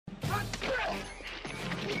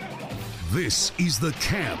This is The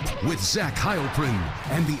Camp with Zach Heilprin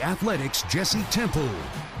and the Athletics' Jesse Temple.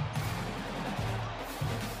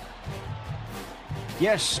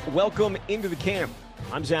 Yes, welcome into The Camp.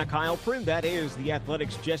 I'm Zach Heilprin. That is the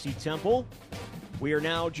Athletics' Jesse Temple. We are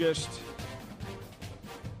now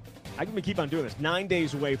I can keep on doing this, 9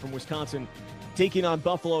 days away from Wisconsin taking on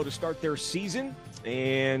Buffalo to start their season.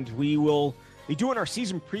 And we will be doing our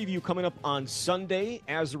season preview coming up on Sunday.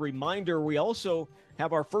 As a reminder, we also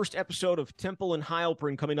have our first episode of Temple and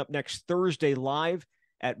Heilprin coming up next Thursday live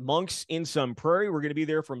at Monk's in Sun Prairie. We're going to be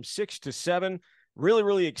there from 6 to 7. Really,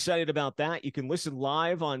 really excited about that. You can listen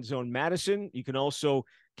live on Zone Madison. You can also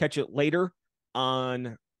catch it later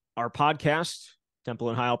on our podcast, Temple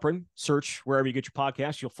and Heilprin. Search wherever you get your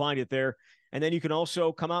podcast. You'll find it there. And then you can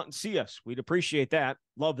also come out and see us. We'd appreciate that.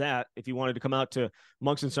 Love that. If you wanted to come out to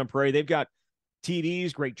Monk's in Sun Prairie, they've got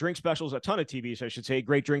TVs, great drink specials, a ton of TVs, I should say,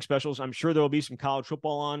 great drink specials. I'm sure there will be some college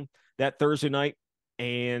football on that Thursday night,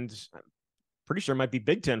 and I'm pretty sure it might be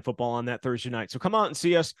Big Ten football on that Thursday night. So come out and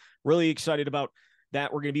see us. Really excited about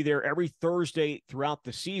that. We're going to be there every Thursday throughout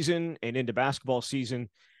the season and into basketball season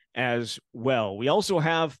as well. We also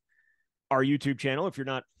have our YouTube channel. If you're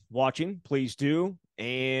not watching, please do.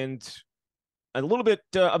 And a little bit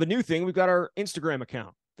of a new thing, we've got our Instagram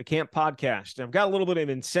account, The Camp Podcast. I've got a little bit of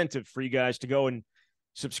incentive for you guys to go and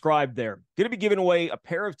subscribe there. Going to be giving away a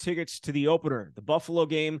pair of tickets to the opener, the Buffalo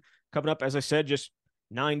game coming up, as I said, just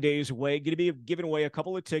 9 days away. Going to be giving away a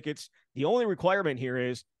couple of tickets. The only requirement here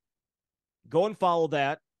is go and follow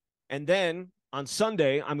that. And then on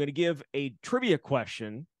Sunday, I'm going to give a trivia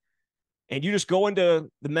question, and you just go into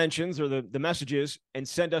the mentions or the messages and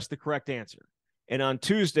send us the correct answer. And on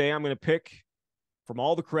Tuesday, I'm going to pick from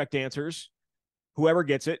all the correct answers whoever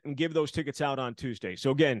gets it, and give those tickets out on Tuesday.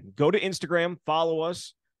 So again, go to Instagram, follow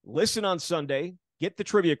us, listen on Sunday, get the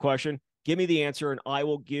trivia question, give me the answer, and I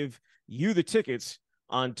will give you the tickets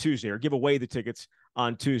on Tuesday, or give away the tickets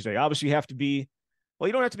on Tuesday. Obviously, you have to be, well,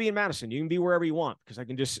 you don't have to be in Madison. You can be wherever you want, because I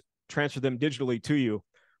can just transfer them digitally to you.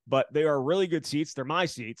 But they are really good seats. They're my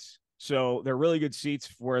seats. So they're really good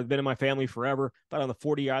seats where I've been in my family forever, about on the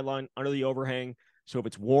 40-yard line, under the overhang. So if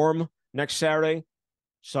it's warm next Saturday,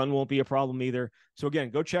 sun won't be a problem either. So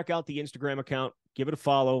again, go check out the Instagram account, give it a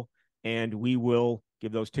follow, and we will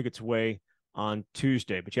give those tickets away on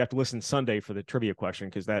Tuesday. But you have to listen Sunday for the trivia question,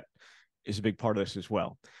 because that is a big part of this as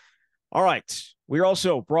well. All right. We're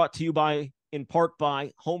also brought to you in part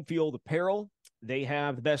by Home Field Apparel. They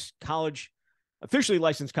have the best officially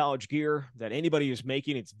licensed college gear that anybody is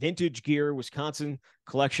making. It's vintage gear. Wisconsin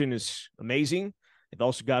collection is amazing. They've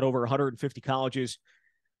also got over 150 colleges,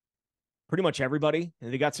 pretty much everybody,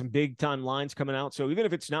 and they got some big time lines coming out. So even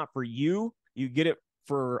if it's not for you, you get it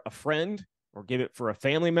for a friend or give it for a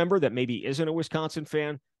family member that maybe isn't a Wisconsin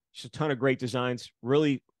fan. Just a ton of great designs,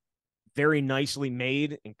 really very nicely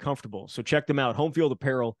made and comfortable. So check them out,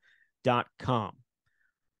 homefieldapparel.com.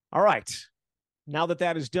 All right. Now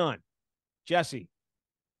that is done, Jesse,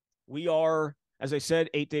 we are, as I said,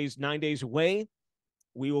 9 days away.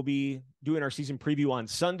 We will be doing our season preview on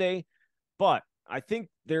Sunday, but I think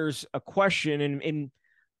there's a question, and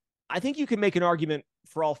I think you can make an argument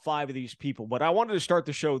for all five of these people, but I wanted to start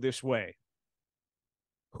the show this way.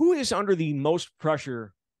 Who is under the most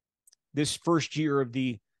pressure this first year of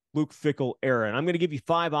the Luke Fickell era? And I'm going to give you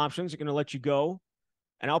five options. I'm going to let you go,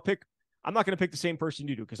 and I'm not going to pick the same person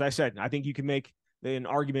you do, because I think you can make an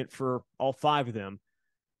argument for all five of them.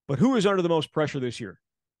 But who is under the most pressure this year?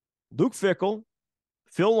 Luke Fickell,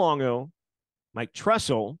 Phil Longo, Mike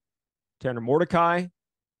Tressel, Tanner Mordecai,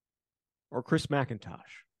 or Chris McIntosh?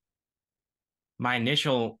 My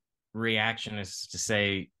initial reaction is to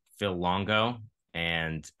say Phil Longo,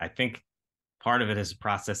 and I think part of it is a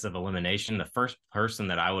process of elimination. The first person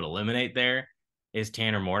that I would eliminate there is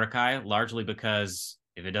Tanner Mordecai, largely because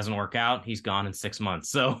if it doesn't work out, he's gone in 6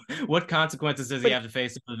 months. So what consequences does he have to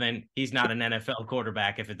face other than he's not an NFL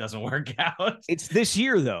quarterback if it doesn't work out? It's this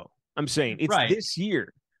year, though. I'm saying it's right. This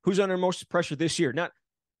year. Who's under most pressure this year?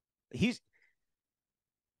 He's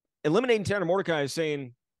eliminating Tanner Mordecai is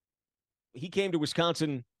saying he came to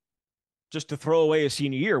Wisconsin just to throw away his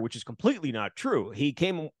senior year, which is completely not true. He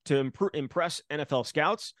came to impress NFL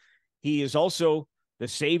scouts. He is also the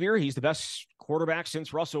savior. He's the best quarterback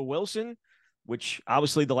since Russell Wilson, which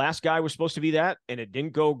obviously the last guy was supposed to be that, and it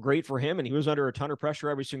didn't go great for him, and he was under a ton of pressure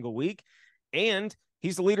every single week. And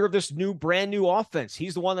he's the leader of this brand new offense.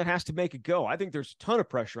 He's the one that has to make it go. I think there's a ton of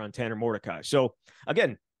pressure on Tanner Mordecai. So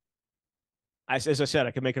again, as I said,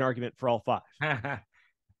 I can make an argument for all five.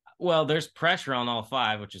 Well, there's pressure on all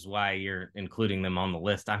five, which is why you're including them on the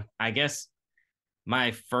list. I guess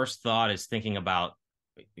my first thought is thinking about,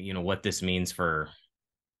 what this means for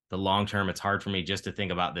the long term, it's hard for me just to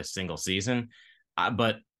think about this single season.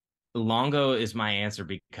 But Longo is my answer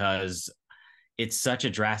because it's such a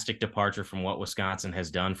drastic departure from what Wisconsin has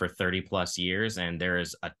done for 30 plus years. And there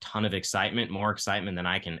is a ton of excitement, more excitement than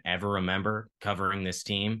I can ever remember covering this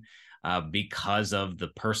team because of the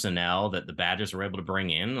personnel that the Badgers were able to bring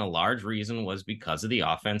in. A large reason was because of the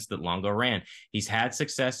offense that Longo ran. He's had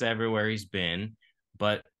success everywhere he's been,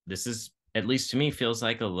 but this is, at least to me, feels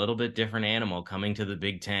like a little bit different animal coming to the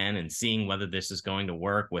Big Ten and seeing whether this is going to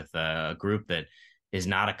work with a group that is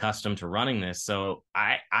not accustomed to running this. So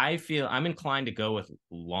I feel I'm inclined to go with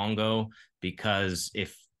Longo, because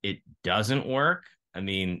if it doesn't work, I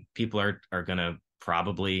mean, people are going to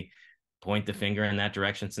probably point the finger in that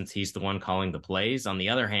direction since he's the one calling the plays. On the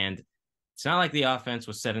other hand, it's not like the offense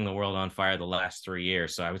was setting the world on fire the last 3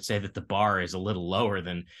 years. So I would say that the bar is a little lower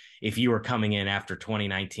than if you were coming in after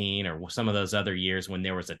 2019 or some of those other years when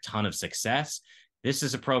there was a ton of success. This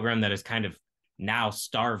is a program that is kind of now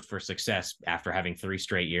starved for success after having 3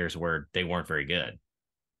 straight years where they weren't very good.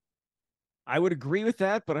 I would agree with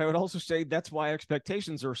that, but I would also say that's why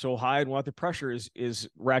expectations are so high and why the pressure is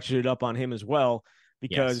ratcheted up on him as well,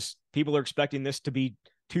 because people are expecting this to be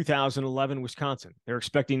 2011 Wisconsin. They're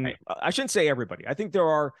expecting, right. I shouldn't say everybody. I think there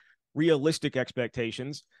are realistic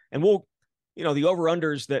expectations, and we'll, the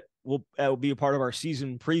over-unders that will be a part of our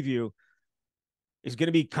season preview is going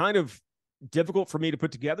to be kind of difficult for me to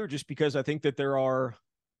put together, just because I think that there are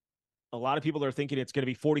a lot of people that are thinking it's going to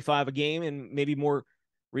be 45 a game, and maybe more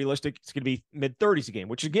realistic, it's going to be mid-30s a game,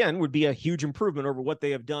 which again would be a huge improvement over what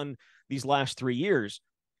they have done these last 3 years.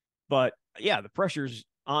 But yeah, the pressure's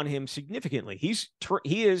on him significantly.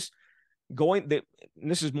 He is going, and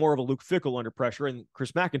this is more of a Luke Fickell under pressure and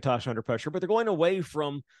Chris McIntosh under pressure, but they're going away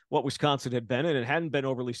from what Wisconsin had been, and it hadn't been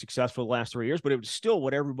overly successful the last 3 years, but it was still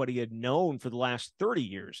what everybody had known for the last 30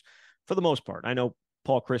 years. For the most part. I know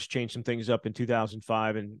Paul Chryst changed some things up in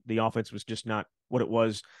 2005, and the offense was just not what it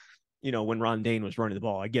was, when Ron Dayne was running the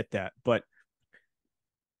ball. I get that. But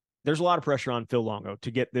there's a lot of pressure on Phil Longo to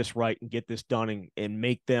get this right and get this done and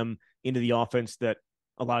make them into the offense that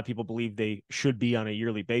a lot of people believe they should be on a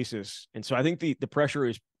yearly basis. And so I think the pressure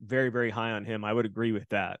is very, very high on him. I would agree with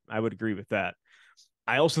that.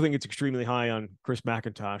 I also think it's extremely high on Chris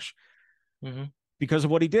McIntosh. Mm-hmm. Because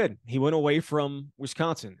of what he did. He went away from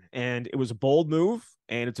Wisconsin, and it was a bold move,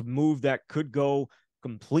 and it's a move that could go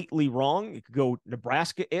completely wrong. It could go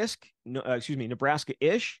Nebraska-ish,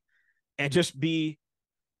 and just be,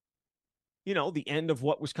 the end of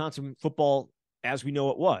what Wisconsin football as we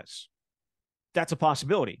know it was. That's a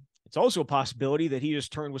possibility. It's also a possibility that he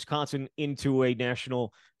just turned Wisconsin into a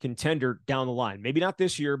national contender down the line. Maybe not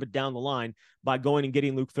this year, but down the line, by going and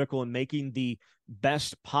getting Luke Fickell and making the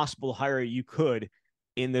best possible hire you could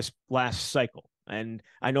in this last cycle. And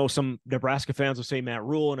I know some Nebraska fans will say Matt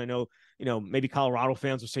Rule, and I know, maybe Colorado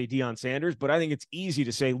fans will say Deion Sanders, but I think it's easy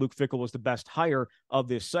to say Luke Fickell was the best hire of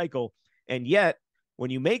this cycle. And yet,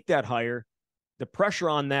 when you make that hire, the pressure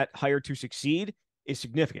on that hire to succeed is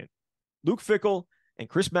significant. Luke Fickell and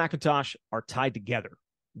Chris McIntosh are tied together.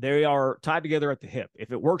 They are tied together at the hip.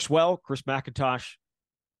 If it works well, Chris McIntosh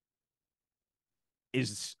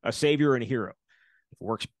is a savior and a hero. If it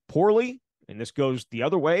works poorly, and this goes the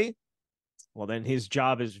other way, well, then his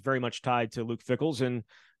job is very much tied to Luke Fickell's, and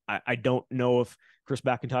I don't know if Chris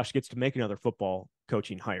McIntosh gets to make another football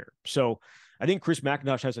coaching hire. So I think Chris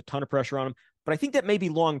McIntosh has a ton of pressure on him, but I think that may be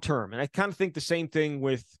long-term, and I kind of think the same thing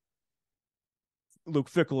with Luke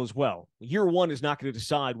Fickell as well. Year one is not going to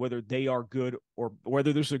decide whether they are good or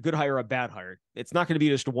whether there's a good hire or a bad hire. It's not going to be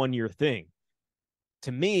just a one-year thing.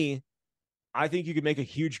 To me, I think you could make a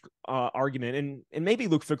huge argument, and maybe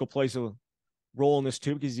Luke Fickell plays a role in this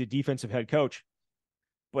too because he's a defensive head coach,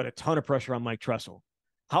 but a ton of pressure on Mike Tressel.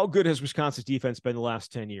 How good has Wisconsin's defense been the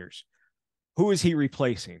last 10 years? Who is he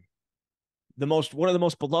replacing? One of the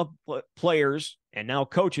most beloved players and now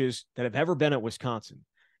coaches that have ever been at Wisconsin.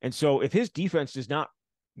 And so if his defense does not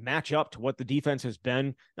match up to what the defense has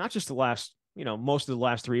been, not just the last, most of the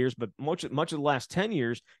last 3 years, but much of the last 10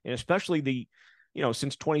 years, and especially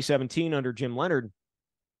since 2017 under Jim Leonhard,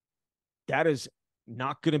 that is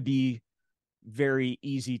not going to be very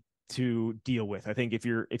easy to deal with, I think, if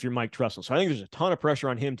you're Mike Tressel. So I think there's a ton of pressure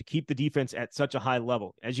on him to keep the defense at such a high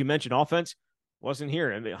level. As you mentioned, offense wasn't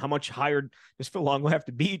here. I mean, how much higher does Phil Longo have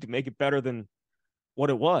to be to make it better than what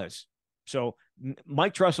it was? So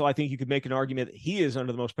Mike Tressel, I think you could make an argument that he is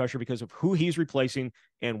under the most pressure because of who he's replacing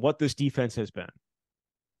and what this defense has been.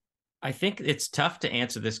 I think it's tough to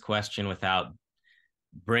answer this question without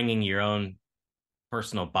bringing your own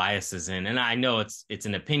personal biases in. And I know it's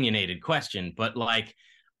an opinionated question, but like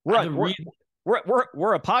we're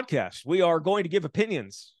a podcast. We are going to give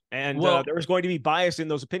opinions. And Well, there was going to be bias in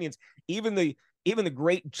those opinions. Even the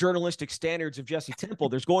great journalistic standards of Jesse Temple,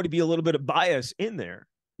 there's going to be a little bit of bias in there.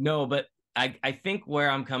 no, but I think where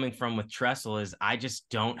I'm coming from with Tressel is I just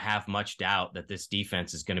don't have much doubt that this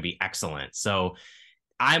defense is going to be excellent. So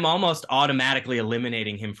I'm almost automatically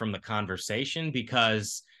eliminating him from the conversation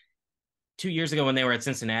because 2 years ago when they were at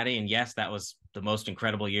Cincinnati, and yes, that was the most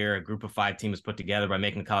incredible year a group of 5 teams was put together by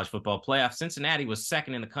making the college football playoff. Cincinnati was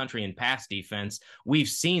second in the country in pass defense. We've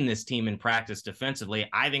seen this team in practice defensively.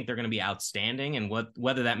 I think they're going to be outstanding. And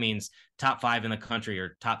whether that means top 5 in the country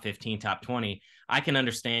or top 15, top 20, I can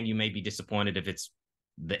understand you may be disappointed if it's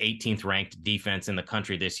the 18th ranked defense in the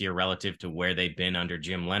country this year relative to where they've been under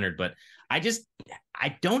Jim Leonhard. But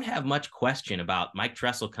I don't have much question about Mike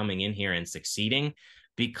Tressel coming in here and succeeding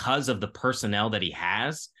because of the personnel that he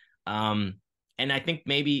has. And I think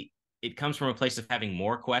maybe it comes from a place of having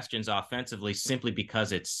more questions offensively simply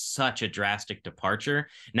because it's such a drastic departure.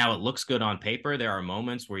 Now, it looks good on paper. There are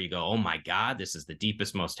moments where you go, oh my God, this is the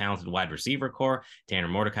deepest, most talented wide receiver core. Tanner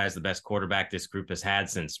Mordecai is the best quarterback this group has had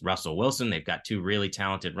since Russell Wilson. They've got 2 really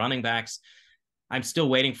talented running backs. I'm still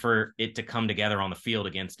waiting for it to come together on the field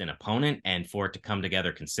against an opponent and for it to come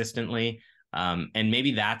together consistently. And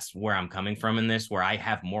maybe that's where I'm coming from in this, where I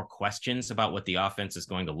have more questions about what the offense is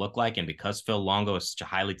going to look like. And because Phil Longo is such a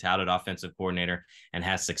highly touted offensive coordinator and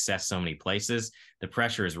has success so many places, the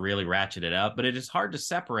pressure is really ratcheted up. But it is hard to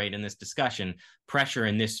separate in this discussion pressure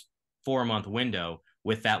in this 4-month window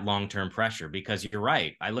with that long-term pressure, because you're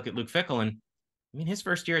right. I look at Luke Fickell, and I mean, his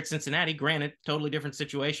first year at Cincinnati, granted, totally different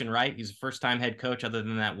situation, right? He's a first-time head coach other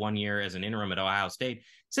than that 1 year as an interim at Ohio State.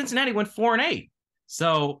 Cincinnati went 4-8.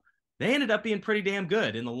 So they ended up being pretty damn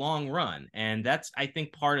good in the long run. And that's, I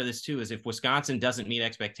think, part of this too, is if Wisconsin doesn't meet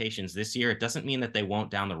expectations this year, it doesn't mean that they won't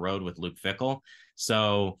down the road with Luke Fickell.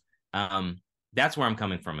 So that's where I'm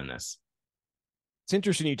coming from in this. It's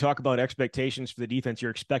interesting you talk about expectations for the defense. You're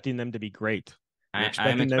expecting them to be great. I'm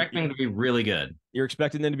expecting them to be really good. You're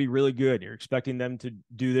expecting them to be really good. You're expecting them to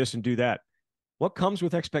do this and do that. What comes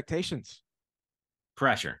with expectations?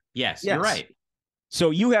 Pressure. Yes. You're right.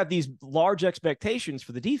 So you have these large expectations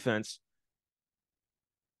for the defense.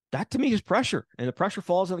 That to me is pressure, and the pressure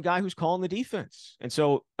falls on the guy who's calling the defense. And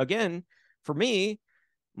so again, for me,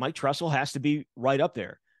 Mike Tressel has to be right up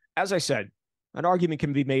there. As I said, an argument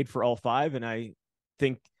can be made for all 5, and I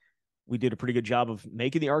think we did a pretty good job of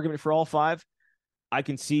making the argument for all 5. I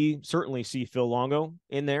can certainly see Phil Longo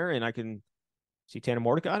in there, and I can see Tanner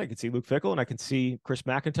Mordecai, I can see Luke Fickell, and I can see Chris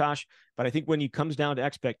McIntosh. But I think when it comes down to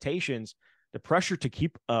expectations, the pressure to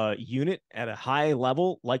keep a unit at a high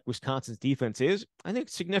level like Wisconsin's defense is, I think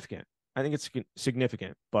it's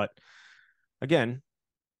significant. But again,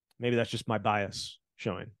 maybe that's just my bias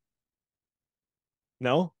showing.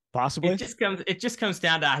 No, possibly. It just comes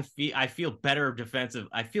down to I feel better defensive.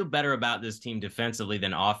 I feel better about this team defensively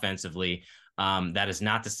than offensively. That is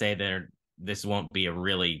not to say that this won't be a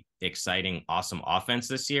really exciting, awesome offense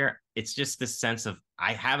this year. It's just this sense of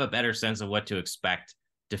I have a better sense of what to expect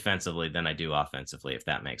defensively than I do offensively, if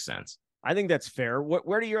that makes sense. I think that's fair.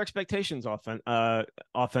 Where are your expectations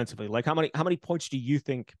offensively? Like how many points do you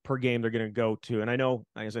think per game they're going to go to? And I know,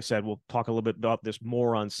 as I said, we'll talk a little bit about this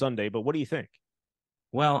more on Sunday, but what do you think?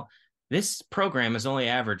 Well, this program has only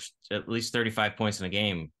averaged at least 35 points in a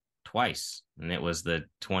game twice, and it was the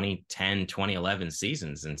 2010, 2011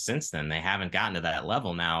 seasons. And since then, they haven't gotten to that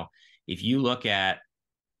level. Now, if you look at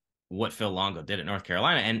what Phil Longo did at North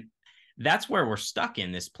Carolina, and that's where we're stuck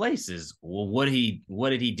in this place is, well, what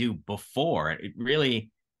did he do before? It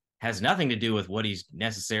really has nothing to do with what he's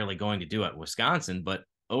necessarily going to do at Wisconsin. But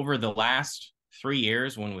over the last 3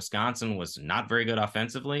 years, when Wisconsin was not very good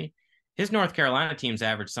offensively, his North Carolina teams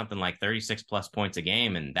averaged something like 36 plus points a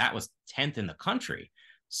game, and that was 10th in the country.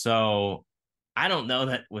 So I don't know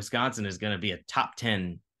that Wisconsin is going to be a top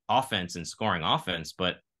 10 offense in scoring offense,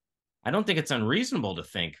 but I don't think it's unreasonable to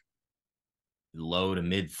think low to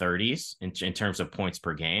mid 30s in terms of points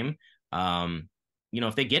per game.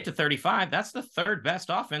 If they get to 35, that's the 3rd best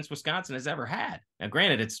offense Wisconsin has ever had. Now,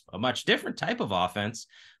 granted, it's a much different type of offense,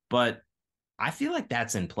 but I feel like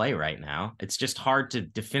that's in play right now. It's just hard to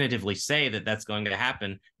definitively say that that's going to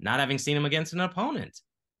happen, not having seen them against an opponent.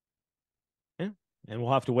 Yeah, and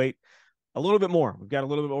we'll have to wait a little bit more. We've got a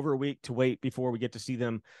little bit over a week to wait before we get to see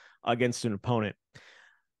them against an opponent.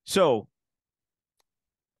 So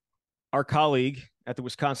our colleague at the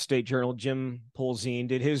Wisconsin State Journal, Jim Polzin,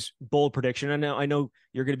 did his bold prediction. And I know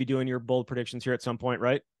you're going to be doing your bold predictions here at some point,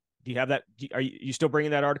 right? Do you have that? Are you still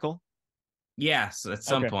bringing that article? Yes, at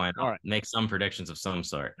some point. I'll make some predictions of some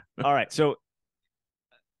sort. All right. So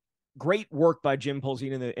great work by Jim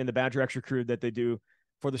Polzin in the Badger Extra crew that they do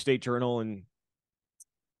for the State Journal. And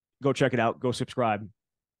go check it out. Go subscribe.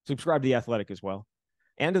 Subscribe to The Athletic as well,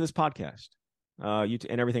 and to this podcast, and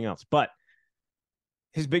everything else. But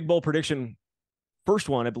his big bowl prediction, first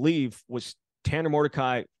one, I believe, was Tanner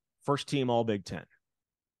Mordecai, first team All Big Ten,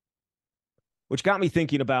 which got me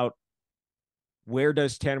thinking about where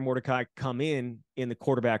does Tanner Mordecai come in the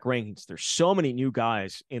quarterback rankings? There's so many new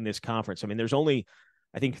guys in this conference. I mean, there's only,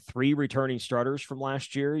 I think, 3 returning starters from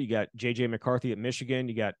last year. You got J.J. McCarthy at Michigan.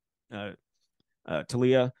 You got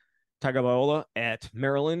Talia Tagovailoa at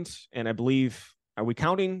Maryland. And I believe, are we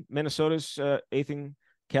counting Minnesota's Ethan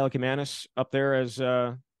Kaliakmanis up there as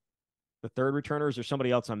the third returner? Or is there somebody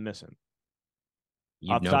else I'm missing?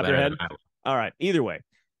 You off the know top of your better head? than I would. All right. Either way,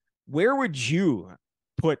 where would you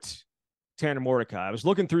put Tanner Mordecai? I was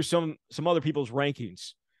looking through some other people's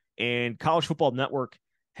rankings, and College Football Network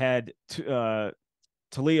had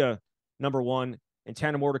Talia number 1 and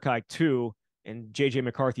Tanner Mordecai 2 and JJ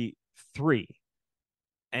McCarthy 3.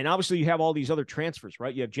 And obviously you have all these other transfers,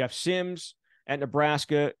 right? You have Jeff Sims at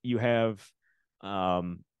Nebraska. You have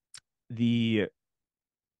the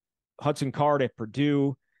Hudson Card at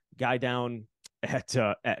Purdue, guy down at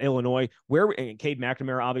Illinois, and Cade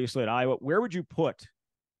McNamara obviously at Iowa. Where would you put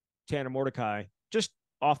Tanner Mordecai, just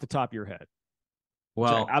off the top of your head?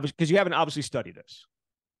 Well, because you haven't obviously studied this.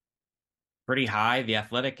 Pretty high. The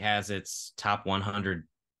Athletic has its top 100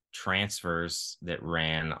 transfers that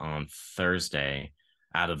ran on Thursday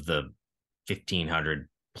out of the 1,500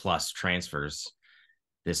 plus transfers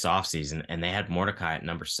this offseason, and they had Mordecai at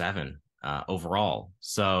number 7 overall.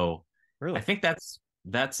 So really, I think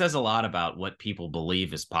that says a lot about what people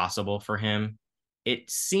believe is possible for him.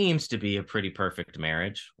 It seems to be a pretty perfect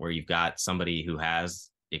marriage where you've got somebody who has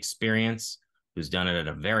experience, who's done it at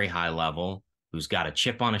a very high level, who's got a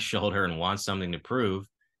chip on his shoulder and wants something to prove,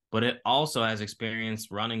 but it also has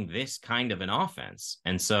experience running this kind of an offense.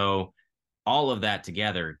 And so all of that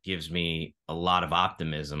together gives me a lot of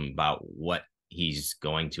optimism about what he's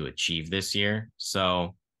going to achieve this year.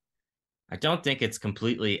 So I don't think it's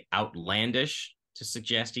completely outlandish to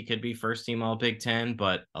suggest he could be first team All Big Ten,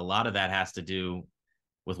 but a lot of that has to do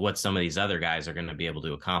with what some of these other guys are going to be able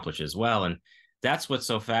to accomplish as well. And that's what's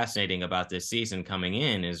so fascinating about this season coming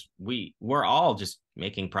in is we're all just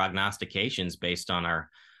making prognostications based on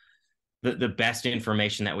the best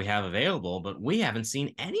information that we have available, but we haven't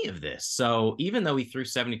seen any of this. So even though he threw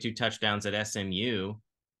 72 touchdowns at SMU,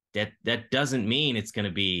 that doesn't mean it's going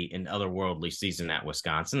to be an otherworldly season at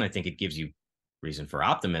Wisconsin. I think it gives you reason for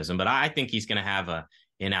optimism, but I think he's going to have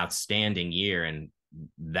an outstanding year, and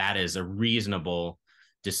that is a reasonable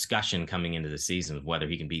discussion coming into the season of whether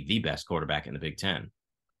he can be the best quarterback in the Big Ten.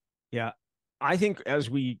 Yeah, I think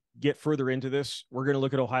as we get further into this, we're going to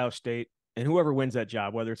look at Ohio State and whoever wins that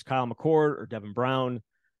job, whether it's Kyle McCord or Devin Brown,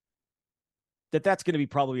 that's going to be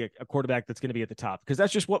probably a quarterback that's going to be at the top, because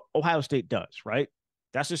that's just what Ohio State does, right?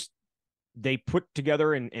 That's just, they put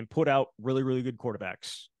together and put out really, really good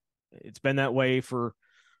quarterbacks. It's been that way for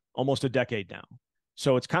almost a decade now.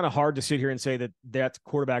 So it's kind of hard to sit here and say that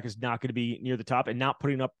quarterback is not going to be near the top and not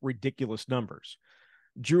putting up ridiculous numbers.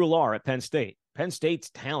 Drew Lohr at Penn State. Penn State's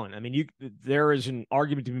talent. I mean, there is an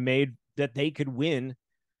argument to be made that they could win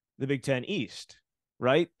the Big Ten East,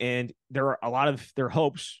 right? And there are a lot of their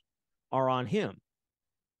hopes are on him.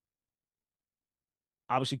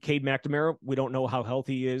 Obviously, Cade McNamara, we don't know how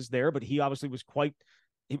healthy he is there, but he obviously was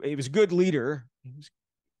he was a good leader. He was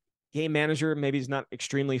game manager. Maybe he's not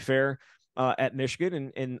extremely fair at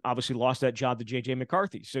Michigan, and obviously lost that job to J.J.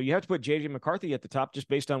 McCarthy. So you have to put J.J. McCarthy at the top just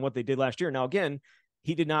based on what they did last year. Now, again,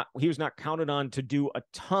 he was not counted on to do a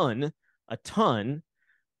ton,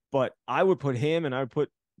 but I would put him and I would put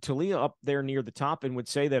Talia up there near the top, and would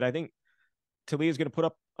say that I think Talia is going to put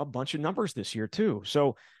up a bunch of numbers this year too.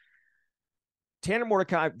 So Tanner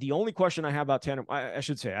Mordecai, the only question I have about Tanner, I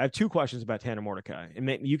should say, I have 2 questions about Tanner Mordecai,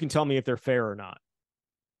 and you can tell me if they're fair or not.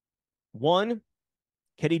 One,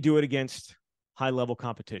 can he do it against high-level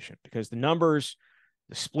competition? Because the numbers,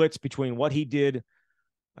 the splits between what he did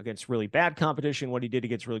against really bad competition, what he did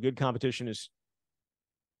against really good competition is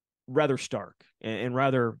rather stark and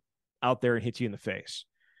rather out there and hits you in the face.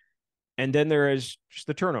 And then there is just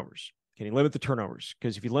the turnovers. Can he limit the turnovers?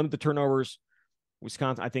 Because if you limit the turnovers,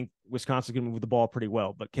 I think Wisconsin's going to move the ball pretty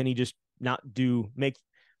well, but can he just not make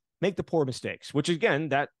the poor mistakes, which again,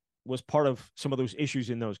 that was part of some of those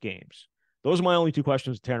issues in those games. Those are my only 2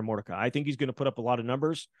 questions with Tanner Mordecai. I think he's going to put up a lot of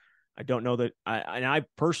numbers. I don't know that I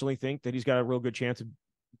personally think that he's got a real good chance of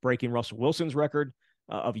breaking Russell Wilson's record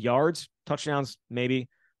of yards, touchdowns, maybe,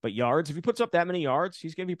 but yards. If he puts up that many yards,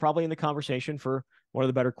 he's going to be probably in the conversation for one of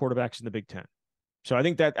the better quarterbacks in the Big Ten. So I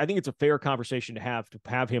think it's a fair conversation to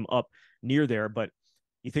have him up near there. But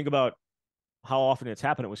you think about how often it's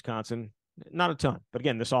happened at Wisconsin, not a ton. But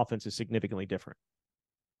again, this offense is significantly different.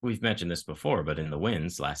 We've mentioned this before, but in the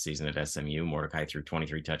wins last season at SMU, Mordecai threw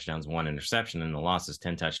 23 touchdowns, 1 interception, and the losses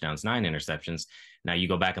 10 touchdowns, 9 interceptions. Now you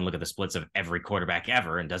go back and look at the splits of every quarterback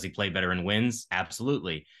ever, and does he play better in wins?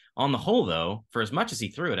 Absolutely. On the whole, though, for as much as he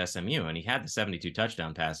threw at SMU, and he had the 72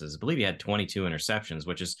 touchdown passes, I believe he had 22 interceptions,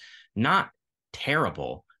 which is not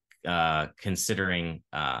terrible considering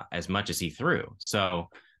as much as he threw. So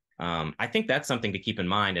I think that's something to keep in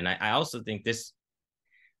mind. And I also think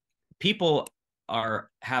people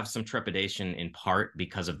have some trepidation in part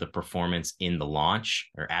because of the performance in the launch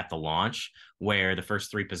or at the launch, where the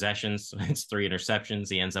first 3 possessions, it's 3 interceptions.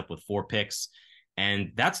 He ends up with 4 picks.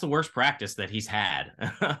 And that's the worst practice that he's had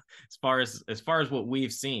as far as what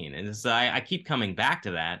we've seen. And so I keep coming back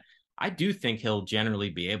to that. I do think he'll generally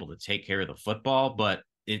be able to take care of the football, but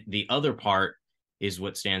the other part is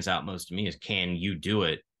what stands out most to me is, can you do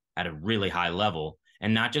it at a really high level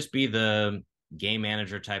and not just be the game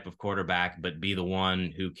manager type of quarterback, but be the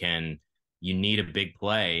one who you need a big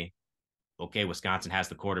play. Okay, Wisconsin has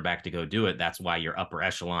the quarterback to go do it. That's why you're upper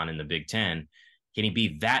echelon in the Big Ten. Can he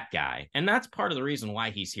be that guy? And that's part of the reason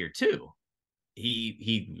why he's here too.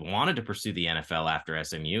 He wanted to pursue the NFL after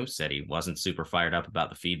SMU, said he wasn't super fired up about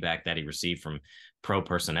the feedback that he received from pro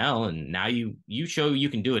personnel. And now you show you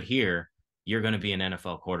can do it here. You're going to be an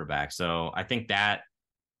NFL quarterback. So I think that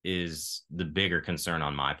is the bigger concern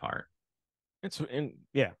on my part.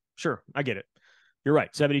 Yeah, sure. I get it. You're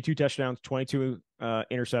right. 72 touchdowns, 22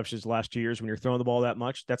 interceptions the last 2 years. When you're throwing the ball that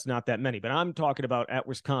much, that's not that many. But I'm talking about at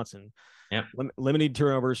Wisconsin, limited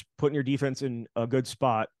turnovers, putting your defense in a good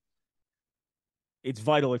spot. It's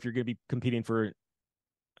vital if you're going to be competing for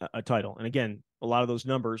a title. And again, a lot of those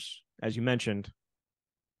numbers, as you mentioned,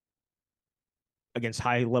 against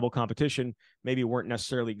high-level competition, maybe weren't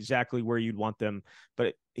necessarily exactly where you'd want them.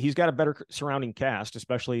 But he's got a better surrounding cast,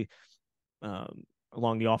 especially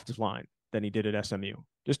along the offensive line than he did at SMU,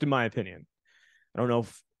 just in my opinion. I don't know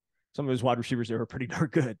if some of his wide receivers there are pretty darn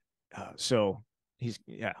good. So he's,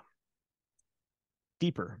 maybe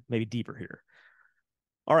deeper here.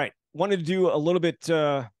 All right. Wanted to do a little bit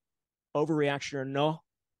overreaction or no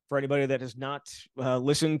for anybody that has not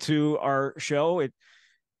listened to our show. It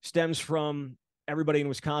stems from everybody in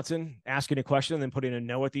Wisconsin asking a question and then putting a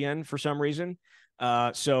no at the end for some reason.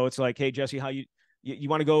 So it's like, hey, Jesse, how you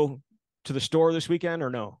want to go to the store this weekend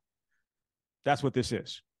or no? That's what this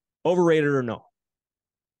is. Overrated or no?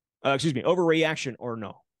 Overreaction or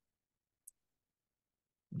no?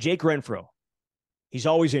 Jake Renfro. He's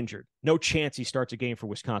always injured. No chance he starts a game for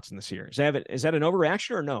Wisconsin this year. Is that an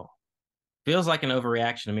overreaction or no? Feels like an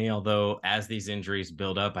overreaction to me, although as these injuries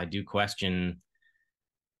build up, I do question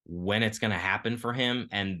when it's going to happen for him.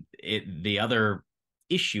 And the other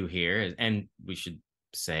issue here is, and we should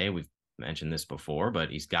say, we've mentioned this before,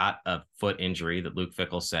 but he's got a foot injury that Luke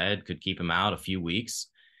Fickell said could keep him out a few weeks.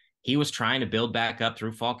 He was trying to build back up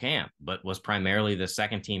through fall camp, but was primarily the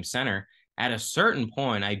second team center. At a certain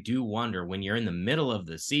point, I do wonder, when you're in the middle of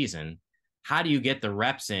the season, how do you get the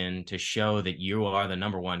reps in to show that you are the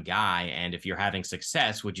number one guy? And if you're having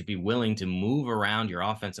success, would you be willing to move around your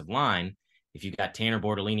offensive line? If you've got Tanner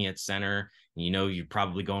Bortolini at center, you're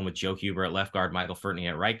probably going with Joe Huber at left guard, Michael Furtney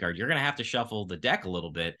at right guard, you're going to have to shuffle the deck a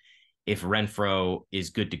little bit if Renfro is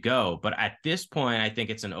good to go. But at this point, I think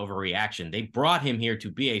it's an overreaction. They brought him here to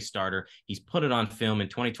be a starter. He's put it on film. In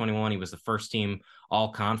 2021, he was the first team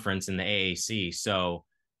all conference in the AAC. So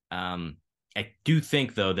I do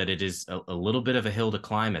think, though, that it is a little bit of a hill to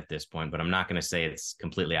climb at this point, but I'm not going to say it's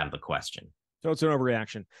completely out of the question. So it's an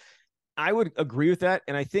overreaction. I would agree with that.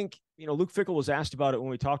 And I think, Luke Fickell was asked about it when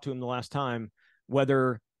we talked to him the last time,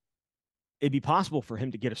 whether it'd be possible for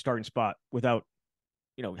him to get a starting spot without,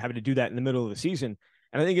 having to do that in the middle of the season.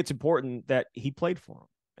 And I think it's important that he played for him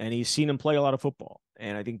and he's seen him play a lot of football.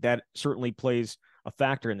 And I think that certainly plays a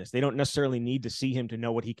factor in this. They don't necessarily need to see him to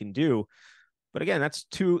know what he can do. But again, that's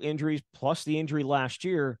 2 injuries plus the injury last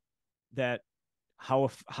year. That how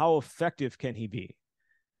effective can he be?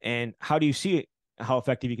 And how do you see how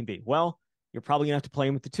effective he can be? Well, you're probably going to have to play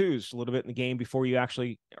him with the twos a little bit in the game before you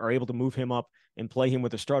actually are able to move him up and play him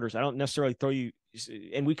with the starters. I don't necessarily throw you,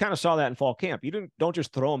 and we kind of saw that in fall camp. You don't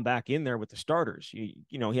just throw him back in there with the starters. He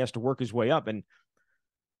has to work his way up, and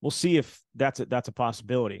we'll see if that's a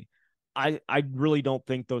possibility. I really don't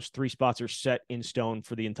think those 3 spots are set in stone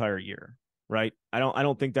for the entire year, right? I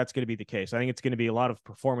don't think that's going to be the case. I think it's going to be a lot of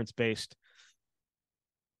performance-based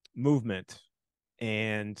movement,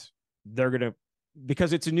 and they're going to,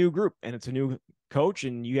 because it's a new group and it's a new coach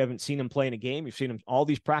and you haven't seen him play in a game. You've seen him all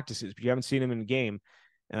these practices, but you haven't seen him in a game.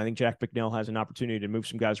 And I think Jack Bicknell has an opportunity to move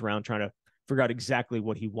some guys around, trying to figure out exactly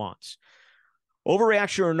what he wants.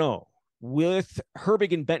 Overreaction or no? With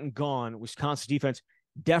Herbig and Benton gone, Wisconsin defense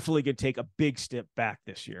definitely could take a big step back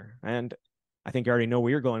this year. And I think I already know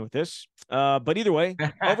where you're going with this. But either way,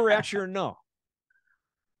 overreaction or no?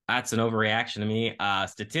 That's an overreaction to me.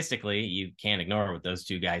 Statistically, you can't ignore what those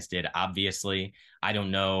two guys did. Obviously, I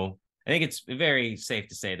don't know. I think it's very safe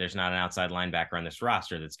to say there's not an outside linebacker on this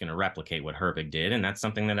roster that's going to replicate what Herbig did. And that's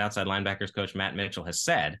something that outside linebackers coach Matt Mitchell has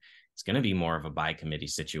said. It's going to be more of a by committee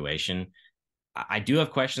situation. I do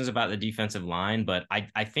have questions about the defensive line, but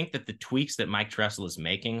I think that the tweaks that Mike Tressel is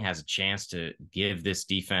making has a chance to give this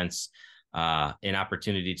defense an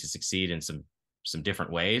opportunity to succeed in some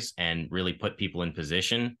different ways and really put people in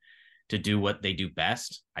position to do what they do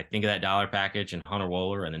best. I think of that dollar package and Hunter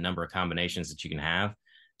Wohler and the number of combinations that you can have.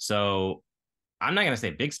 So I'm not going to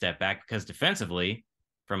say big step back because defensively,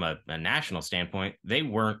 from a national standpoint, they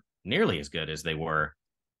weren't nearly as good as they were,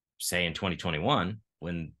 say, in 2021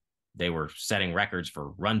 when they were setting records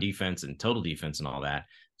for run defense and total defense and all that.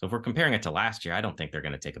 So if we're comparing it to last year, I don't think they're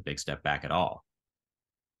going to take a big step back at all.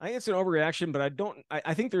 I think it's an overreaction, but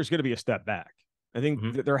I think there's going to be a step back. I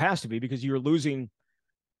think there has to be because you're losing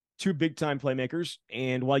two big time playmakers.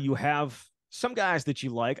 And while you have some guys that you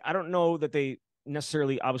like, I don't know that they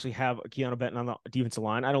necessarily obviously have a Keanu Benton on the defensive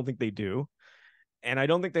line. I don't think they do. And I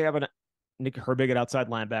don't think they have a Nick Herbig at outside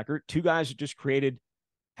linebacker. Two guys that just created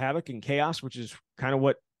havoc and chaos, which is kind of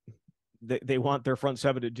what they want their front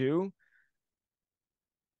seven to do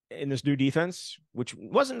in this new defense, which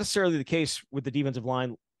wasn't necessarily the case with the defensive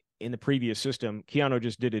line in the previous system. Keanu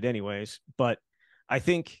just did it anyways. But I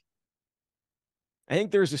think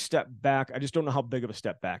there's a step back. I just don't know how big of a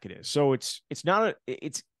step back it is. So it's an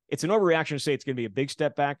overreaction to say it's going to be a big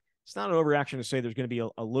step back. It's not an overreaction to say there's going to be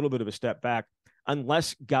a little bit of a step back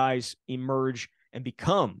unless guys emerge and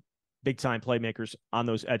become big time playmakers on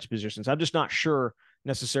those edge positions. I'm just not sure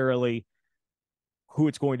necessarily who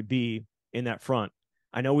it's going to be in that front.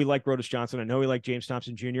 I know we like Brodus Johnson. I know we like James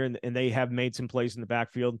Thompson Jr., and they have made some plays in the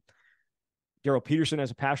backfield. Darrell Peterson as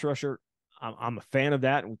a pass rusher, I'm a fan of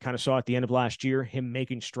that. And we kind of saw at the end of last year, him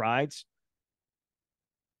making strides.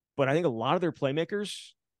 But I think a lot of their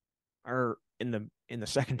playmakers are in the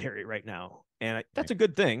secondary right now. And that's a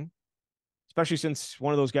good thing, especially since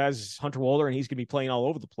one of those guys is Hunter Wohler, and he's going to be playing all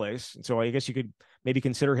over the place. And so I guess you could maybe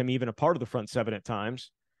consider him even a part of the front seven at times.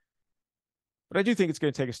 But I do think it's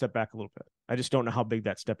going to take a step back a little bit. I just don't know how big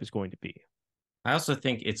that step is going to be. I also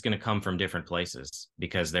think it's going to come from different places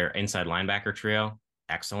because their inside linebacker trio,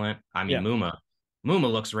 excellent. I mean, yeah. Muma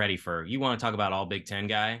looks ready for, you want to talk about all Big Ten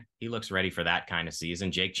guy? He looks ready for that kind of season.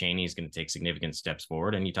 Jake Chaney is going to take significant steps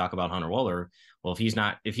forward. And you talk about Hunter Wohler. Well, if he's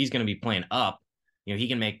going to be playing up, he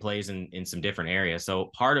can make plays in some different areas. So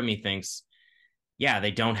part of me thinks, yeah,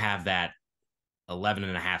 they don't have that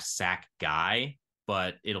 11.5 sack guy,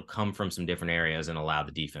 but it'll come from some different areas and allow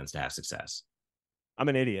the defense to have success. I'm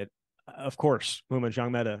an idiot. Of course, Muma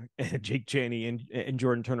Jongmeta and Jake Chaney and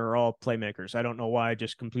Jordan Turner are all playmakers. I don't know why I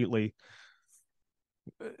just completely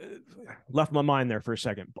left my mind there for a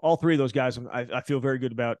second. All three of those guys I feel very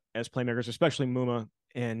good about as playmakers, especially Muma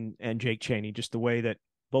and Jake Chaney, just the way that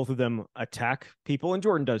both of them attack people, and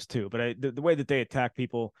Jordan does too. But the way that they attack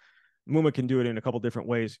people, Muma can do it in a couple different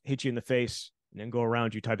ways, hit you in the face and then go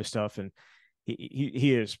around you type of stuff. And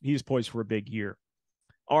he's poised for a big year.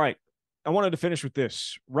 All right. I wanted to finish with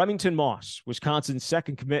this. Remington Moss, Wisconsin's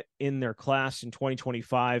second commit in their class in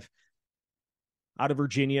 2025 out of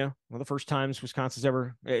Virginia. One of the first times Wisconsin's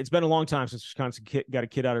ever, it's been a long time since Wisconsin got a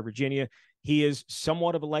kid out of Virginia. He is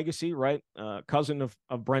somewhat of a legacy, right? Cousin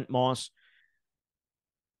of Brent Moss.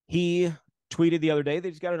 He tweeted the other day that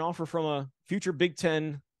he's got an offer from a future Big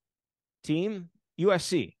Ten team.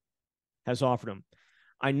 USC has offered him.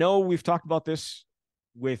 I know we've talked about this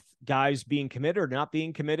with guys being committed or not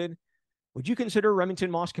being committed. Would you consider Remington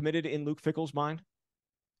Moss committed in Luke Fickell's mind?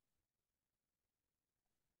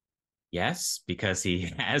 Yes, because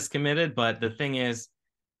he has committed. But the thing is,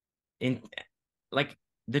 the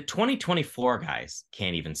 2024 guys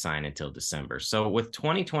can't even sign until December. So with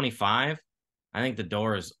 2025, I think the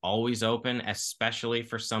door is always open, especially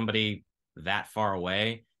for somebody that far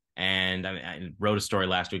away. And I wrote a story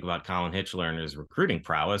last week about Colin Hitchler and his recruiting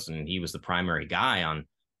prowess, and he was the primary guy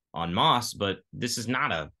on Moss. But this is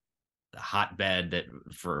not a hotbed that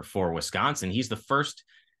for Wisconsin. He's the first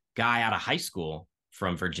guy out of high school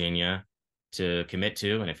from Virginia to commit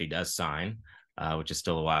to, and if he does sign, which is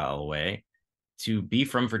still a while away, to be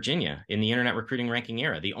from Virginia in the internet recruiting ranking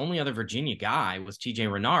era. The only other Virginia guy was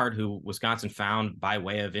TJ Renard, who Wisconsin found by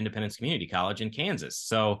way of Independence Community College in Kansas.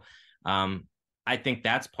 So I think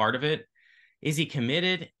that's part of it. Is he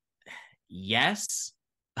committed? Yes.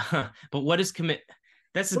 But what is commit?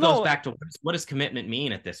 this Well, goes no, back to what does commitment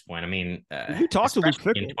mean at this point? I mean, you talked to Luke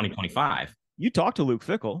especially in Fickell. 2025. You talked to Luke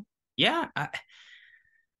Fickell. Yeah,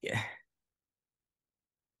 yeah.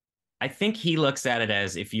 I think he looks at it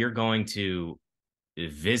as if you're going to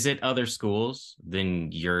visit other schools, then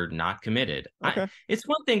you're not committed. Okay. It's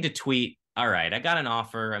one thing to tweet, all right, I got an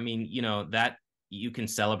offer. I mean, that you can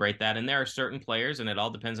celebrate that. And there are certain players, and it all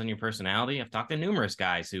depends on your personality. I've talked to numerous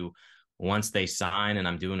guys who, once they sign and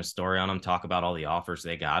I'm doing a story on them, talk about all the offers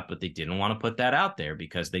they got, but they didn't want to put that out there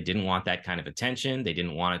because they didn't want that kind of attention. They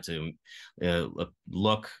didn't want it to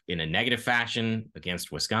look in a negative fashion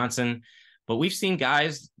against Wisconsin. But we've seen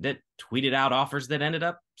guys that tweeted out offers that ended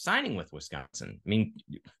up signing with Wisconsin. I mean,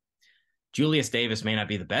 Julius Davis may not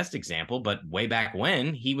be the best example, but way back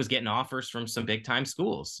when, he was getting offers from some big time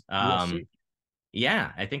schools.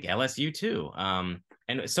 Yeah, I think LSU too.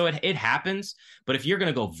 And so it happens. But if you're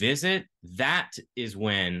going to go visit, that is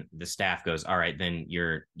when the staff goes, all right, then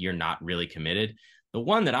you're not really committed. The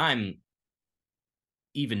one that I'm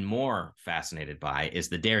even more fascinated by is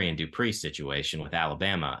the Darian Dupree situation with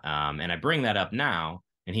Alabama. And I bring that up now,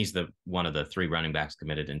 and he's one of the 3 running backs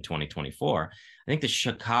committed in 2024. I think the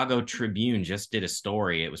Chicago Tribune just did a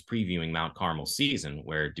story. It was previewing Mount Carmel's season,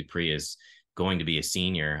 where Dupree is going to be a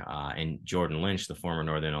senior, and Jordan Lynch, the former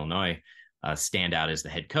Northern Illinois standout, as the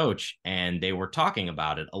head coach. And they were talking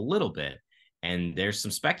about it a little bit. And there's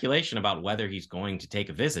some speculation about whether he's going to take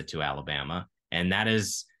a visit to Alabama. And that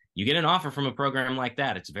is, you get an offer from a program like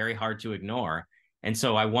that, it's very hard to ignore. And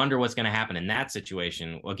so I wonder what's going to happen in that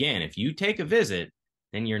situation. Again, if you take a visit,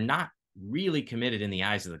 then you're not really committed in the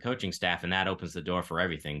eyes of the coaching staff, and that opens the door for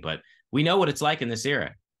everything. But we know what it's like in this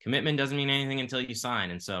era. Commitment doesn't mean anything until you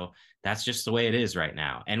sign. And so that's just the way it is right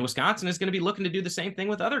now. And Wisconsin is going to be looking to do the same thing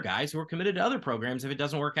with other guys who are committed to other programs if it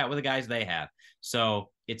doesn't work out with the guys they have. So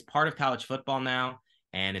it's part of college football now,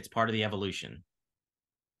 and it's part of the evolution.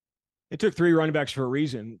 It took 3 running backs for a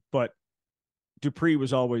reason, but Dupree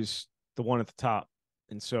was always the one at the top.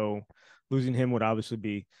 And so losing him would obviously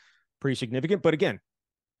be pretty significant. But again,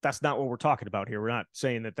 that's not what we're talking about here. We're not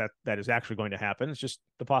saying that is actually going to happen. It's just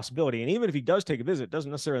the possibility. And even if he does take a visit, it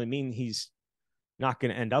doesn't necessarily mean he's not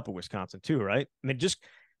going to end up at Wisconsin too, right? I mean, just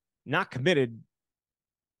not committed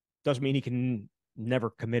doesn't mean he can never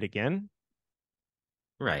commit again.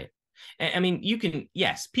 Right. I mean, you can,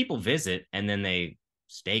 yes, people visit and then they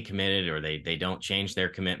stay committed, or they don't change their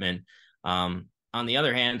commitment. On the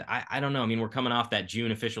other hand, I don't know. I mean, we're coming off that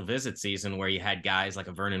June official visit season where you had guys like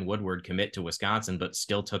a Vernon Woodward commit to Wisconsin, but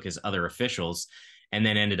still took his other officials and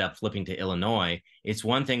then ended up flipping to Illinois. It's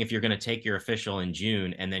one thing if you're going to take your official in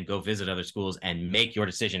June and then go visit other schools and make your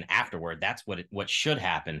decision afterward. That's what should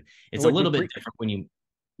happen. It's a little bit different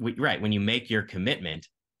when you make your commitment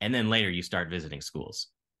and then later you start visiting schools.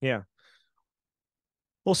 Yeah.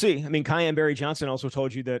 We'll see. I mean, Kyan Barry-Johnson also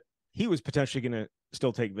told you that he was potentially going to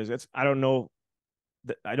still take visits. I don't know.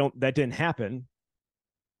 That didn't happen.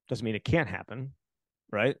 Doesn't mean it can't happen.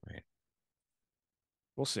 Right.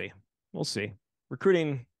 We'll see.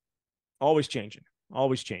 Recruiting always changing. All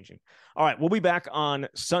right. We'll be back on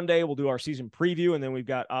Sunday. We'll do our season preview. And then we've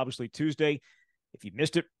got obviously Tuesday. If you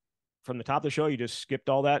missed it from the top of the show, you just skipped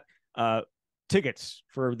all that. Tickets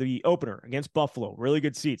for the opener against Buffalo. Really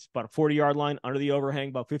good seats. About a 40-yard line under the overhang,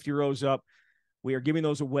 about 50 rows up. We are giving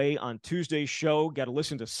those away on Tuesday's show. Got to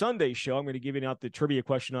listen to Sunday's show. I'm going to give you out the trivia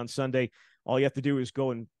question on Sunday. All you have to do is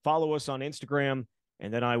go and follow us on Instagram,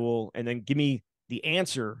 and then give me the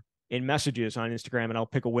answer in messages on Instagram, and I'll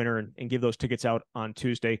pick a winner and give those tickets out on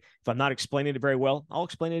Tuesday. If I'm not explaining it very well, I'll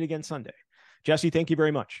explain it again Sunday. Jesse, thank you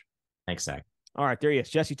very much. Thanks, Zach. All right, there he is,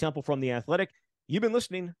 Jesse Temple from The Athletic. You've been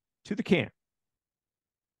listening to The Can.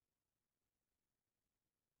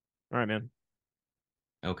 All right, man.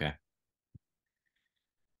 Okay.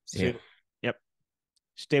 See you. Yep.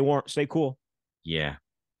 Stay warm. Stay cool. Yeah,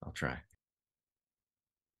 I'll try.